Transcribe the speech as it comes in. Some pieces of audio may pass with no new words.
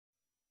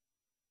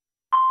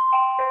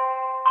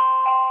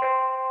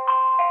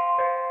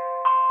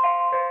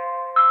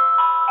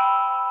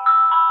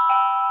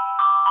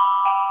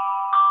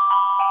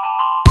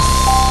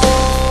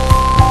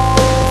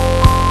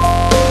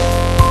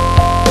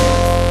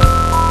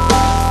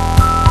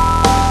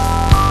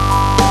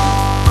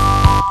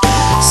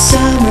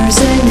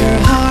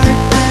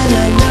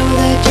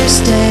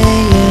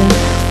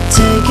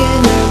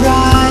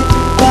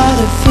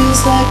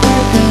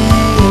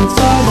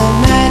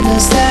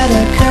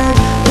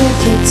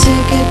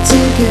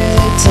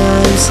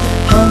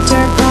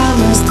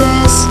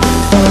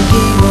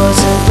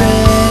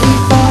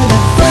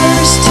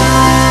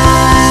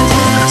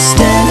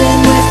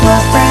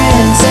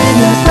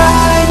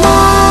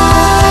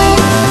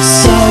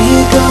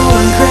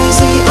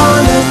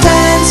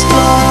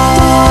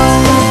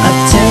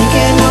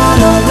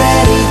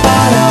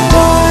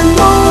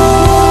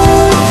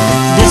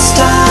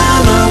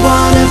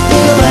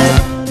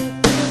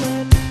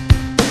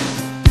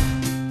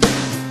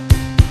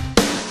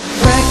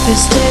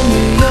breakfast in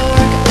New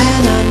York,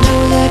 and I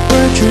know that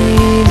we're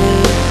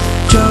dreaming.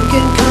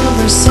 Drunken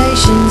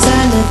conversations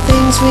and the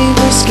things we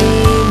were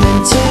scheming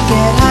to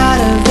get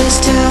out of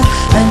this town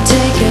and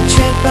take a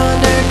trip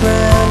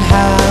underground.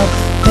 How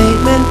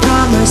Bateman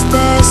promised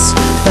this,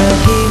 but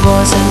he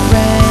wasn't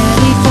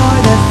ready for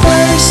the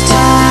first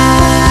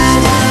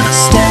time.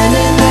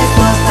 Standing with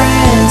my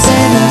friends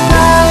in the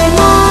bright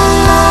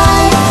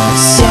moonlight,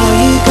 saw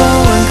you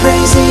going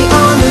crazy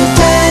on the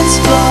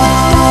dance floor.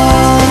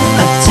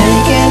 I've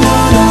taken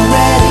on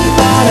already,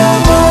 but I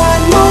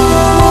want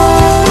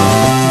more.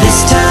 This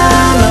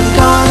time I'm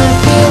gonna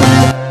feel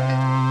it.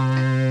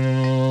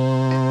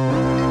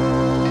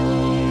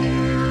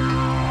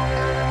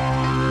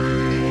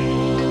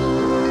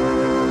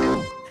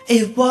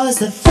 It was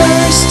the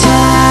first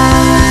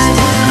time,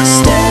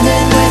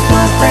 standing with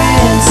my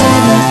friends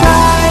in the